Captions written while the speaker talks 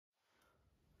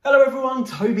Hello everyone,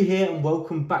 Toby here and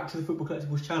welcome back to the Football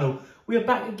Collectibles channel. We are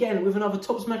back again with another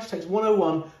Topps Match Attax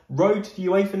 101 Road to the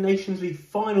UEFA Nations League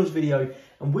Finals video,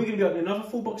 and we're going to be opening another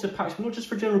full box of packs, not just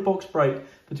for a general box break,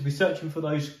 but to be searching for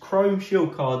those Chrome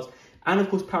Shield cards and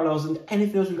of course parallels and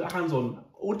anything else we've got hands on.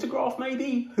 Autograph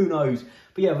maybe? Who knows?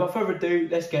 But yeah, without further ado,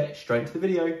 let's get straight into the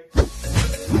video.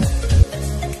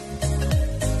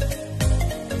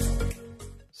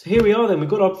 So here we are then, we've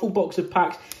got our full box of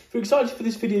packs. If you're excited for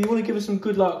this video, you want to give us some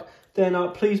good luck, then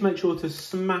please make sure to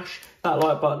smash that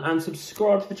like button and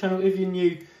subscribe to the channel if you're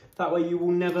new. That way you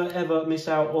will never ever miss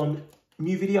out on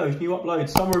new videos, new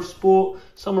uploads. Summer of sport,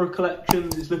 summer of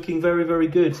collections, it's looking very, very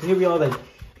good. So here we are then.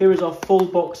 Here is our full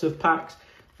box of packs.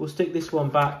 We'll stick this one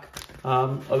back. Here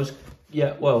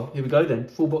we go then.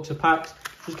 Full box of packs.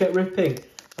 Just get ripping.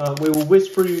 We will whiz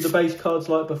through the base cards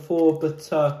like before, but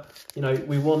you know,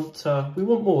 we want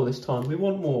more this time. We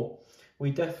want more. We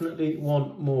definitely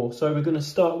want more. So we're going to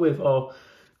start with our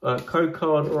code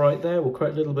card right there. We'll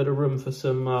create a little bit of room for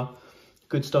some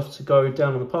good stuff to go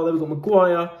down on the pile. There we've got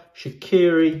Maguire,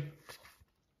 Shaqiri,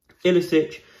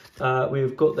 Ilicic.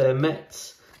 We've got their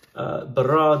Metz,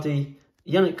 Berardi,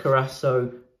 Yannick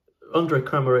Carrasco, Andre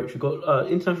Kramaric. We've got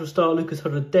international star Lucas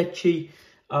Hradecky,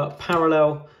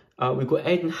 parallel. We've got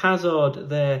Eden Hazard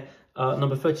there,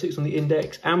 number 36 on the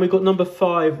index. And we've got number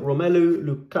 5, Romelu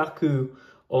Lukaku,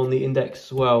 on the index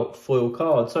as well, foil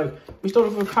card. So we start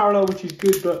off with a parallel, which is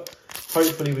good, but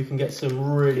hopefully we can get some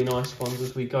really nice ones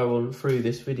as we go on through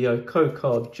this video. Code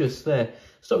card just there.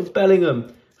 Start with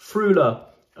Bellingham, Frula.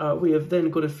 We have then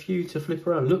got a few to flip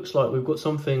around. Looks like we've got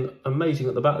something amazing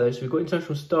at the back there. So we've got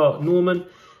international star Norman,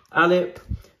 Alip,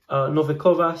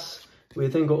 Novikovas.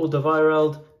 We've then got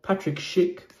Alderweireld, Patrick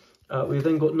Schick. We've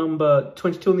then got number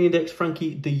 22 on the index,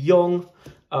 Frankie de Jong.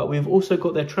 We've also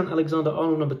got their Trent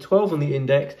Alexander-Arnold number 12 on the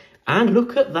index. And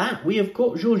look at that, we have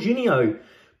got Jorginho.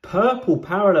 Purple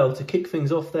parallel to kick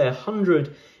things off there.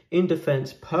 100 in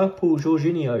defence, purple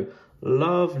Jorginho.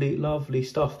 Lovely, lovely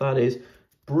stuff that is.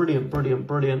 Brilliant, brilliant,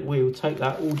 brilliant. We will take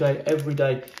that all day, every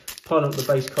day. Pile up the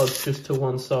base cards just to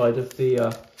one side of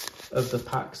the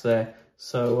packs there.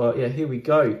 So, yeah, here we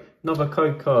go. Another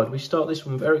code card. We start this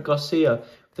one with Eric Garcia.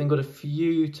 Then got a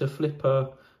few to flip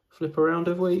around,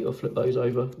 have we? Or flip those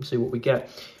over and see what we get.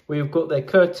 We've got there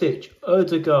Kurtic,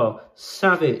 Erdegar,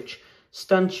 Savic,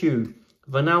 Stanchu,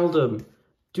 Wijnaldum,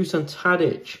 Dusan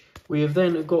Tadic. We have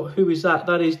then got, who is that?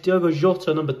 That is Diogo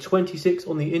Jota, number 26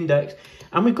 on the index.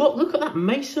 And we've got, look at that,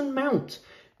 Mason Mount,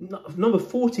 number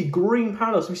 40, green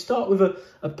parallel. So we start with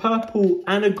a purple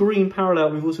and a green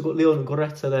parallel. We've also got Leon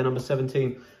Goretzka there, number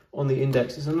 17 on the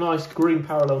index. It's a nice green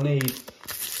parallel need.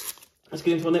 Let's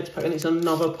get into our next pack, and it's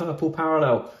another purple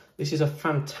parallel. This is a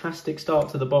fantastic start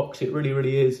to the box. It really,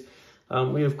 really is.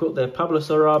 We have got there Pablo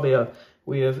Sarabia.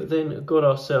 We have then got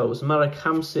ourselves Marek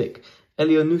Hamsik,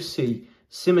 Elionussi,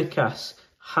 Tsimikas,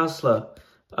 Hasler.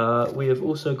 We have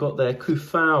also got there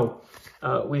Kufau.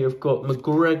 We have got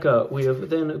McGregor. We have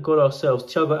then got ourselves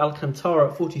Thiago Alcantara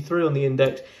at 43 on the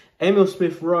index. Emil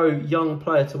Smith-Rowe, young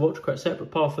player to watch. Quite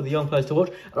separate path for the young players to watch.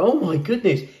 And oh my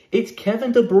goodness, it's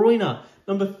Kevin De Bruyne,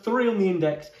 number 3 on the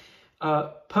index.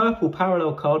 Purple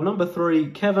parallel card, number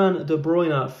 3, Kevin De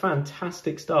Bruyne.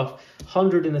 Fantastic stuff.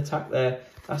 100 in attack there.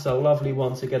 That's a lovely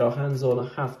one to get our hands on, I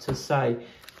have to say.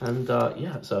 And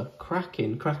yeah, it's a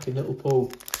cracking little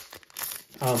pull.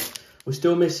 We're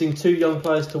still missing 2 young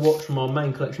players to watch from our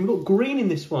main collection. We've got green in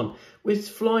this one. We're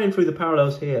flying through the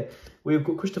parallels here. We've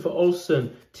got Christopher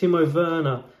Olsen, Timo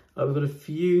Werner. We've got a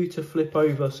few to flip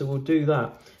over, so we'll do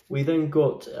that. We then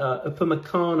got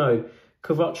Upamecano,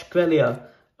 Kvaratskhelia,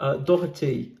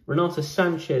 Doherty, Renato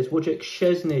Sanchez, Wojciech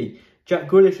Szczesny, Jack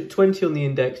Grealish at 20 on the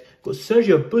index. Got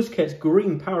Sergio Busquets,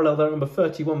 green parallel there, number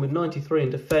 31 with 93 in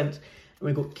defence. And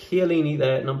we've got Chiellini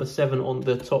there at number 7 on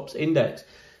the Topps index.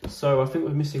 So I think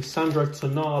we're missing Sandro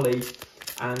Tonali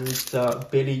and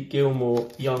Billy Gilmore,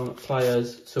 young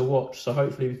players to watch. So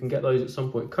hopefully we can get those at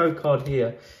some point. Code card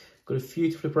here. Got a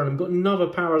few to flip around. We've got another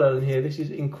parallel in here. This is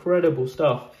incredible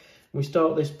stuff. We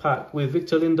start this pack with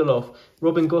Victor Lindelof,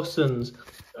 Robin Gosens,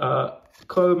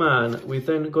 Koeman. We've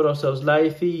then got ourselves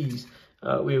Laifis.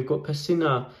 We've got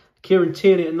Pessina, Kieran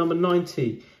Tierney at number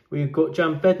 90. We've got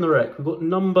Jan Bednarek. We've got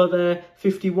number there,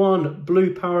 51,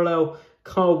 blue parallel,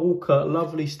 Carl Walker.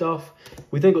 Lovely stuff.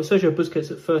 We've then got Sergio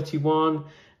Busquets at 31.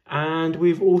 And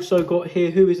we've also got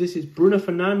here, who is this? It's Bruno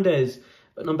Fernandes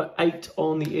at number 8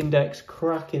 on the index.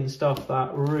 Cracking stuff,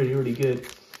 that. Really, really good.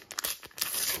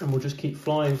 And we'll just keep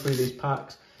flying through these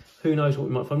packs. Who knows what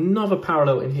we might find. Another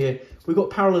parallel in here. We've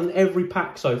got parallel in every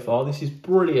pack so far. This is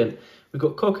brilliant. We've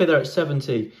got Koke there at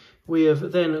 70. We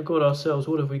have then got ourselves,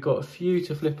 what have we got? A few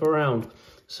to flip around.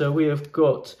 So we have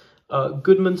got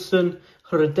Goodmanson,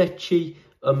 Hradechi,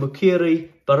 Mukiri,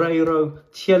 Barreiro,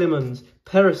 Tielemans,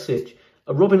 Perisic,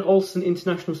 Robin Olsen,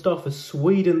 international star for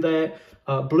Sweden there,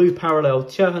 blue parallel,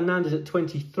 Theo Hernandez at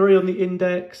 23 on the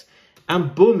index,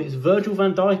 and boom, it's Virgil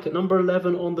van Dijk at number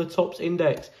 11 on the Topps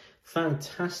index.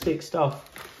 Fantastic stuff.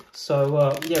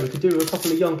 So yeah, we could do with a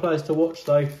couple of young players to watch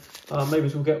though. Maybe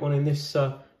we'll get one in this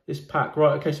this pack.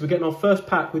 Right, okay, so we're getting our first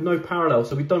pack with no parallel,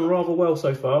 so we've done rather well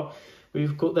so far.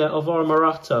 We've got there Alvaro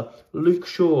Morata, Luke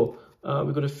Shaw.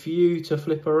 We've got a few to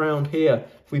flip around here.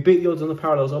 If we beat the odds on the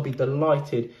parallels, I'll be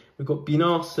delighted. We've got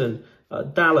Binarsson,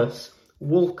 Dallas,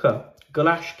 Walker,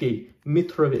 Galashki,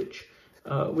 Mitrovic.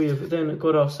 We have then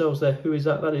got ourselves there. Who is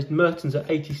that? That is Mertens at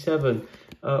 87.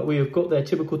 We have got there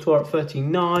Thibaut Courtois at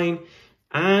 39.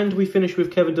 And we finish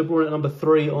with Kevin De Bruyne at number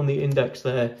 3 on the index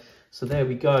there. So there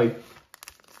we go.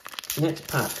 Next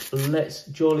pack. Let's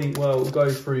jolly well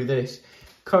go through this.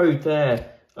 Code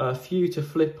there. A few to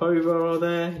flip over are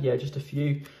there. Yeah, just a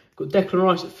few. Got Declan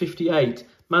Rice at 58.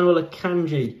 Manuel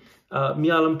Akanji.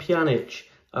 Miralem Pjanic.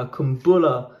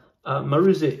 Kumbula.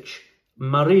 Maruzic.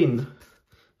 Marin.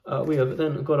 We have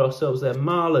then got ourselves there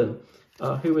Marlon.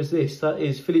 Who is this? That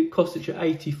is Filip Kostic at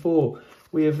 84.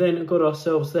 We have then got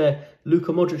ourselves there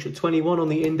Luka Modric at 21 on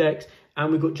the index.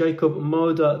 And we've got Jacob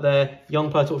Moda there,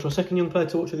 young player to watch. Our second young player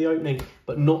to watch of the opening,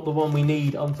 but not the one we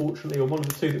need, unfortunately, or one of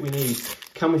the two that we need.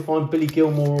 Can we find Billy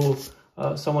Gilmore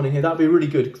or someone in here? That'd be really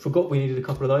good. Forgot we needed a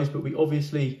couple of those, but we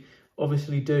obviously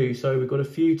do. So we've got a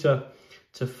few to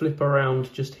flip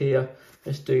around just here.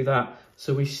 Let's do that.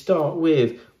 So we start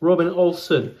with Robin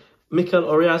Olsen, Mikel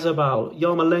Oyarzabal,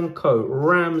 Yarmolenko,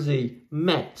 Ramsey,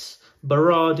 Metz,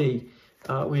 Berardi.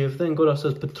 We have then got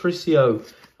ourselves Patricio.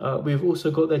 We have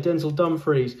also got there Denzel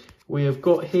Dumfries. We have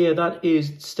got here, that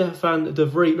is Stefan de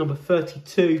Vrij, number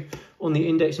 32 on the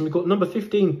index. And we've got number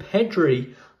 15,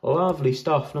 Pedri. Lovely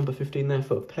stuff, number 15 there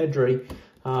for Pedri.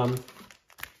 The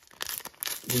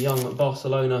young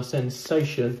Barcelona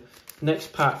sensation.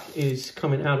 Next pack is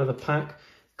coming out of the pack.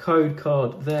 Code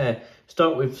card there.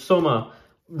 Start with Sommer,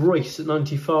 Royce at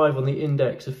 95 on the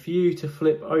index. A few to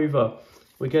flip over.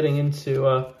 We're getting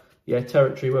into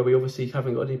territory where we obviously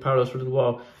haven't got any parallels for a little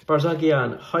while.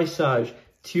 Barzagian, Haisaj,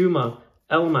 Tuma,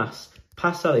 Elmas,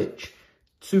 Pasalic,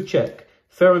 Tsuchek,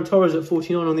 Ferran Torres at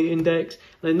 49 on the index.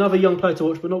 And another young player to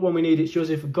watch, but not one we need. It's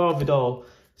Joseph Garvidal.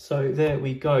 So there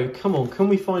we go. Come on, can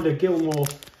we find a Gilmore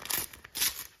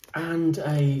and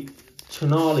a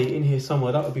Tonali in here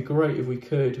somewhere? That would be great if we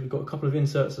could. We've got a couple of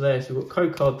inserts there. So we've got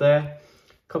code card there.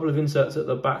 A couple of inserts at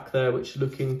the back there, which is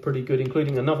looking pretty good,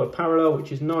 including another parallel,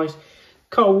 which is nice.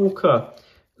 Carl Walker,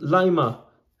 Lima,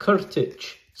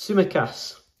 Kurtic,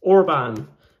 Tsimikas, Orban.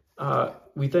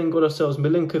 We then got ourselves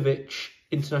Milinkovic,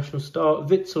 international star,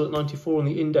 Witzel at 94 on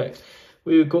the index.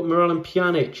 We've got Miralem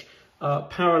Pjanic,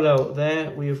 parallel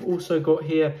there. We have also got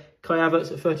here Kai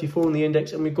Havertz at 34 on the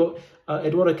index, and we've got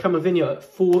Eduardo Camavinga at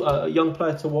 4, a young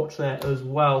player to watch there as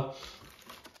well.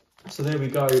 So there we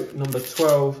go, number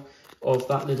 12 of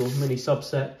that little mini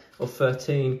subset of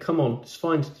 13. Come on, just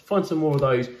find some more of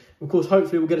those. Of course,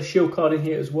 hopefully we'll get a shield card in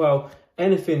here as well.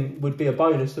 Anything would be a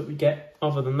bonus that we get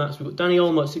other than that. So we've got Danny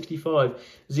Olmo at 65,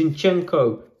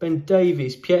 Zinchenko, Ben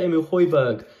Davies, Pierre-Emile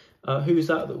Højbjerg. Who's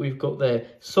that we've got there?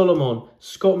 Solomon,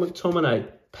 Scott McTominay,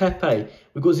 Pepe.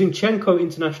 We've got Zinchenko,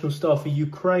 international star for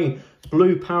Ukraine,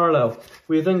 blue parallel.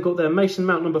 We've then got there Mason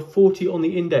Mount, number 40 on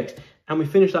the index. And we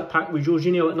finish that pack with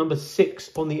Jorginho at number 6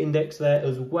 on the index there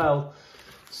as well.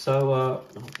 So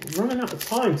we're running out of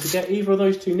time to get either of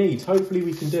those two needs. Hopefully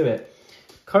we can do it.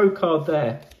 Code card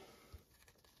there.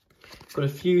 Got a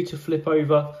few to flip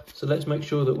over, so let's make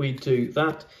sure that we do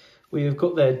that. We have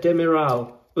got there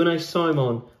Demiral, Unai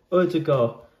Simon,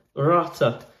 Odegaard,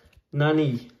 Rata,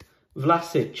 Nani,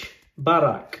 Vlasic,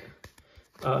 Barak.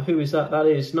 Who is that? That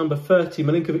is number 30,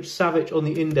 Milinkovic Savic on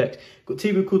the index. Got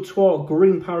Thibaut Courtois,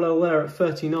 green parallel there at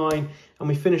 39. And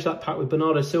we finish that pack with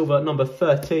Bernardo Silva at number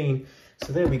 13.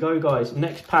 So there we go, guys.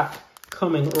 Next pack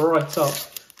coming right up.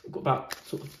 We've got about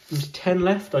sort of 10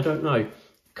 left, I don't know.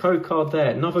 Code card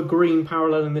there. Another green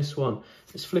parallel in this one.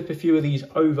 Let's flip a few of these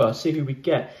over, see who we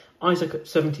get. Isaac at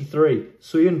 73.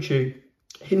 Soyuncu,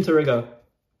 Hinteregger,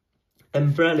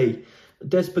 Embrelli,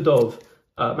 Despodov,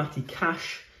 Matty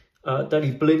Cash, Daley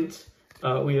Blint.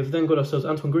 We have then got ourselves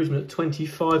Antoine Griezmann at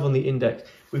 25 on the index.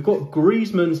 We've got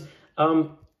Griezmann's...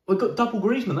 we've got double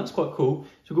Griezmann, that's quite cool.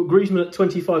 So we've got Griezmann at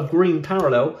 25, green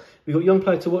parallel. We've got young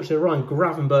player to watch there, Ryan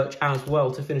Gravenberch as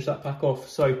well, to finish that pack off.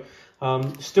 So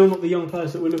still not the young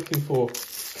players that we're looking for.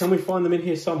 Can we find them in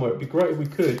here somewhere? It'd be great if we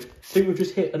could. I think we've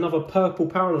just hit another purple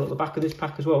parallel at the back of this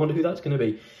pack as well. I wonder who that's going to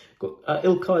be. Got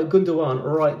Ilkay Gundogan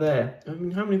right there. I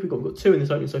mean, how many have we got? We've got 2 in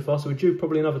this opening so far, so we're due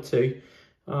probably another 2.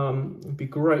 It'd be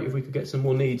great if we could get some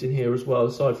more needs in here as well,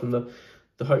 aside from the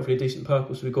hopefully decent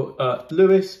purple. So we've got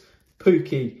Lewis,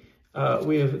 Pookie.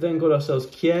 We have then got ourselves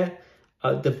Kier,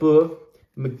 De Boer,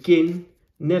 McGinn,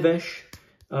 Neves.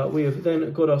 We have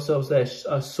then got ourselves there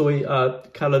Soy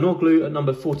Kalanoglu at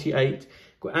number 48.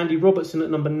 Got Andy Robertson at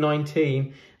number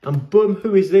 19. And boom,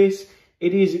 who is this?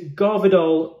 It is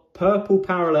Garvidal, purple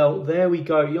parallel. There we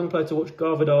go. Young player to watch,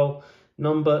 Garvidal,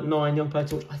 number 9. Young player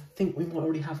to watch. I think we might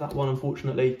already have that one,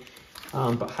 unfortunately.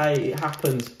 But hey, it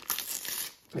happens.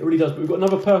 It really does. But we've got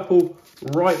another purple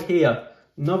right here.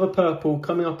 Another purple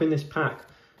coming up in this pack.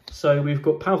 So we've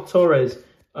got Pau Torres.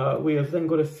 We have then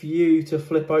got a few to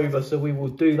flip over, so we will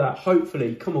do that.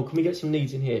 Hopefully, come on, can we get some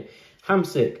needs in here?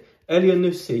 Hamsik,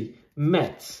 Elianussi,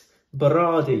 Metz,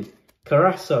 Berardi,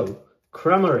 Carasso,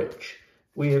 Kramaric.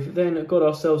 We have then got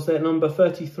ourselves there, number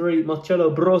 33,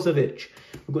 Marcelo Brozovic.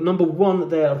 We've got number 1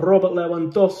 there, Robert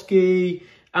Lewandowski.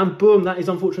 And boom, that is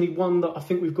unfortunately one that I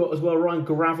think we've got as well, Ryan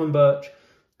Gravenberch,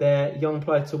 their young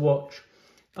player to watch.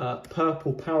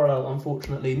 Purple parallel,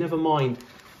 unfortunately. Never mind.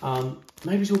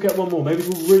 Maybe we'll get one more. Maybe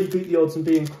we'll really beat the odds and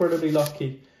be incredibly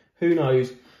lucky. Who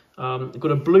knows? I've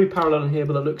got a blue parallel in here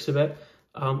by the looks of it.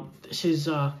 This is...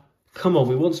 come on,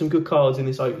 we want some good cards in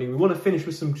this opening. We want to finish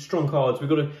with some strong cards. We've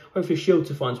got to hopefully shield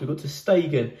to find. So we've got to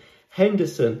Stegen,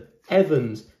 Henderson,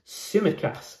 Evans,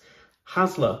 Simicas,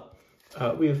 Hasler.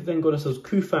 We have then got ourselves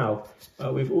Kufau.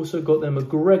 We've also got there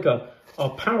McGregor. Our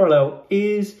parallel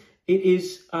is... It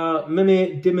is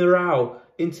Mene Demiral,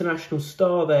 international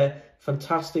star there.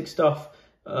 Fantastic stuff.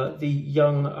 The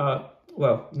young,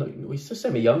 well, no, he's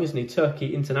semi-young, isn't he?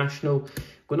 Turkey international.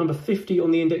 Got number 50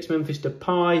 on the index, Memphis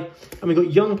Depay. And we've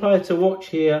got young player to watch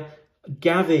here,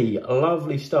 Gavi.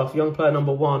 Lovely stuff. Young player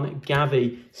number 1,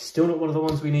 Gavi. Still not one of the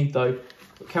ones we need, though.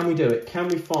 But can we do it? Can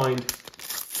we find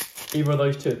either of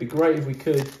those two? It'd be great if we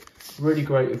could. Really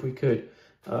great if we could.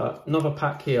 Another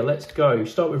pack here. Let's go.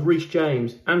 Start with Reece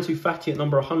James. Ansu Fati at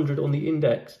number 100 on the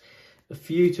index. A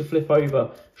few to flip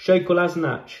over. Sheiko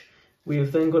Lasnach. We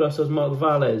have then got ourselves Mark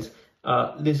Valles,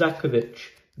 Lizakovic,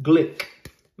 Glick,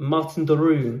 Martin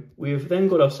Darun. We have then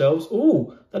got ourselves,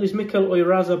 oh, that is Mikel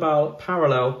Oyarzabal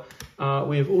parallel.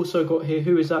 We have also got here,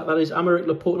 who is that? That is Aymeric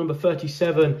Laporte, number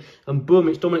 37. And boom,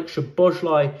 it's Dominic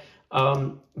Szoboszlai,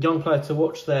 young player to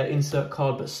watch there, insert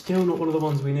card, but still not one of the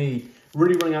ones we need.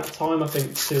 Really running out of time, I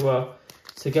think,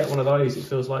 to get one of those, it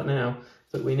feels like now,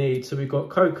 that we need. So we've got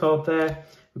code card there.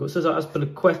 We've got Cesar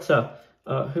Azpilicueta.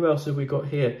 Who else have we got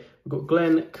here? We've got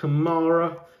Glenn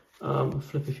Kamara. We'll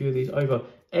flip a few of these over.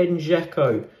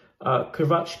 Njeko,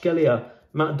 Kvaratskhelia,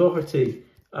 Matt Doherty.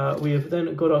 We have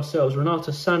then got ourselves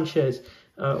Renata Sanchez.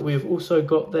 We have also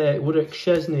got there Wojciech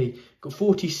Szczesny. Got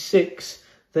 46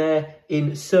 there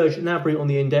in Serge Gnabry on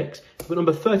the index. We've got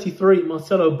number 33,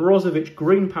 Marcelo Brozovic,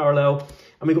 green parallel.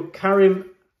 And we've got Karim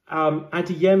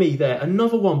Adeyemi there.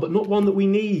 Another one, but not one that we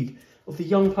need, of the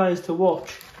young players to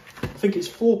watch. I think it's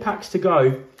 4 packs to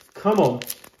go. Come on.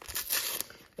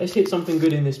 Let's hit something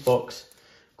good in this box.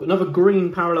 Got another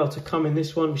green parallel to come in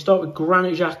this one. We start with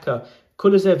Granit Xhaka,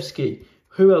 Kulusevski.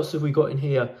 Who else have we got in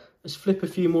here? Let's flip a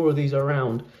few more of these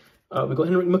around. We've got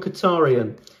Henrik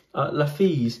Mkhitaryan,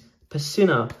 Lafiz,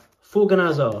 Pessina,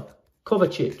 Forganazar,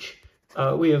 Kovacic.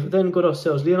 We have then got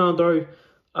ourselves Leonardo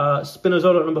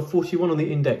Spinazzola at number 41 on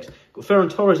the index. Got Ferran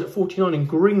Torres at 49 in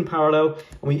green parallel.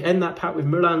 And we end that pack with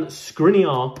Milan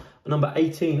Skriniar at number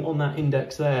 18 on that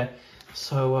index there.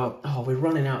 So, oh, we're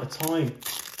running out of time.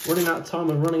 Running out of time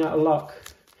and running out of luck.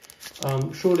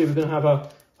 Surely we're going to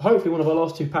have hopefully one of our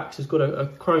last 2 packs has got a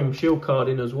Chrome Shield card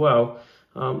in as well.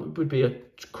 It would be a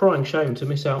crying shame to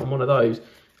miss out on one of those.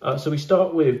 So we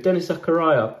start with Denis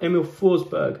Zakaria, Emil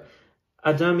Forsberg,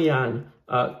 Adamian,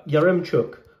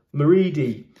 Yaremchuk,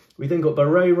 Meridi. We then got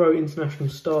Barreiro, international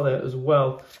star there as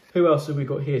well. Who else have we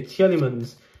got here?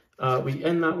 Tielemans. We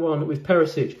end that one with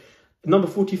Perisic. Number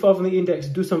 45 on the index,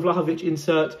 Dusan Vlahovic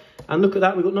insert. And look at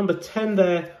that, we've got number 10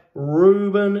 there,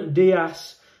 Ruben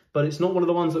Dias. But it's not one of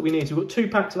the ones that we need. So we've got 2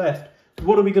 packs left.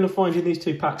 What are we going to find in these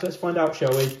 2 packs? Let's find out,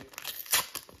 shall we?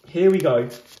 Here we go.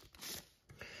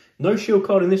 No shield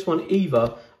card in this one either.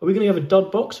 Are we going to have a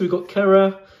dud box? So we've got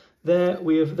Kera there.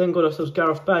 We have then got ourselves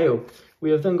Gareth Bale. We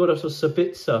have then got ourselves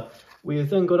Sabitzer. We have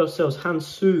then got ourselves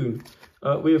Hansoon.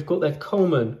 We have got there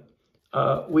Coleman.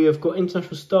 We have got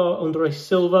international star Andre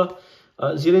Silva.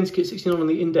 Zielinski at 69 on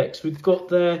the index. We've got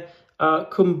there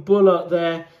Kumbula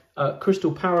there,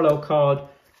 crystal parallel card.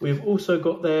 We've also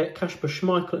got there Kasper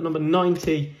Schmeichel at number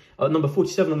 90, number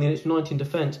 47 on the index, 19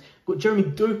 defence. We've got Jeremy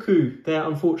Doku there,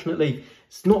 unfortunately.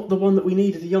 It's not the one that we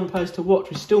needed the young players to watch.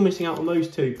 We're still missing out on those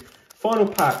 2. Final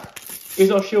pack.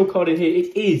 Is our shield card in here?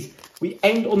 It is. We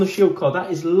end on the shield card.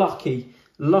 That is lucky.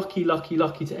 Lucky, lucky,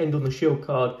 lucky to end on the Shield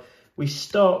card. We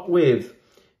start with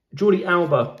Jordi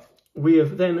Alba. We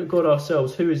have then got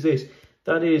ourselves, who is this?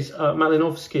 That is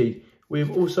Malinovsky.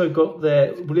 We've also got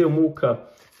there William Walker.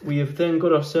 We have then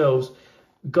got ourselves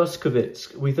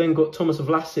Guskovic. We've then got Thomas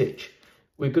Vlasic.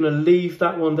 We're going to leave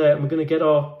that one there, and we're going to get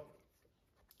our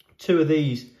 2 of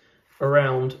these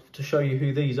around to show you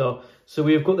who these are. So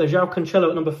we have got there João Cancelo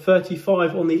at number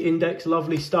 35 on the index.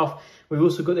 Lovely stuff. We've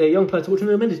also got there young player to watch,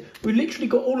 Nuno Mendes. We've literally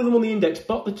got all of them on the index,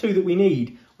 but the 2 that we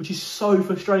need, which is so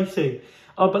frustrating.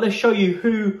 But let's show you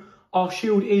who our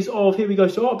shield is of. Here we go.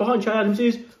 So behind Che Adams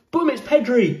is, boom, it's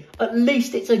Pedri. At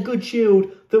least it's a good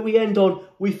shield that we end on.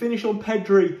 We finish on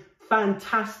Pedri.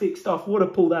 Fantastic stuff. What a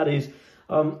pull that is.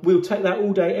 We'll take that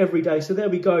all day, every day. So there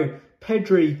we go.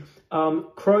 Pedri,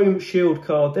 Chrome Shield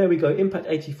card. There we go. Impact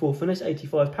 84, Finesse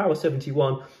 85, Power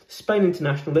 71, Spain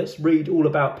International. Let's read all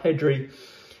about Pedri.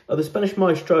 The Spanish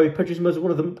maestro, Pedri is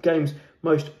one of the game's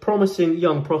most promising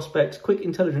young prospects. Quick,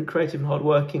 intelligent, creative and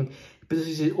hardworking. He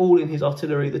possesses it all in his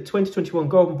artillery. The 2021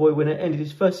 Golden Boy winner ended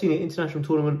his first senior international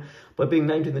tournament by being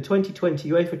named in the 2020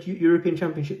 UEFA European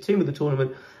Championship team of the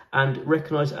tournament and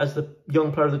recognised as the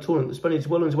young player of the tournament. The Spaniard is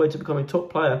well on his way to becoming a top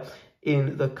player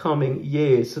in the coming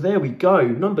years. So there we go.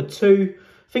 Number 2.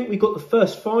 I think we got the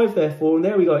first 5 therefore, and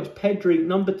there we go. It's Pedri,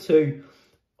 number 2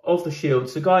 of the Shield.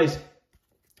 So guys,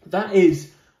 that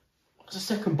is the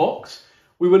second box.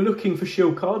 We were looking for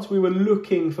Shield cards. We were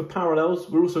looking for parallels.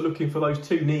 We're also looking for those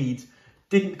 2 needs.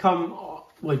 Didn't come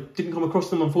across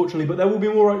them, unfortunately, but there will be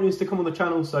more openings to come on the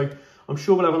channel, so I'm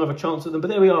sure we'll have another chance at them. But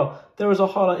there we are. There is our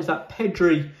highlight, is that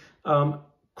Pedri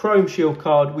Chrome Shield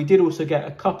card. We did also get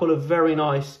a couple of very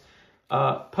nice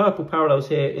purple parallels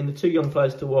here in the 2 young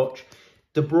players to watch,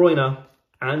 De Bruyne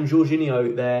and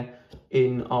Jorginho there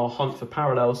in our hunt for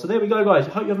parallels. So there we go, guys.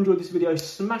 I hope you have enjoyed this video.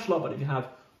 Smash the like button if you have.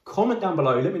 Comment down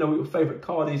below. Let me know what your favourite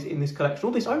card is in this collection,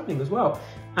 or this opening as well.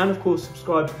 And of course,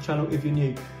 subscribe to the channel if you're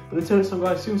new. But until next time,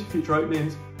 guys, soon to future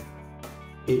openings.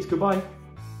 It's goodbye.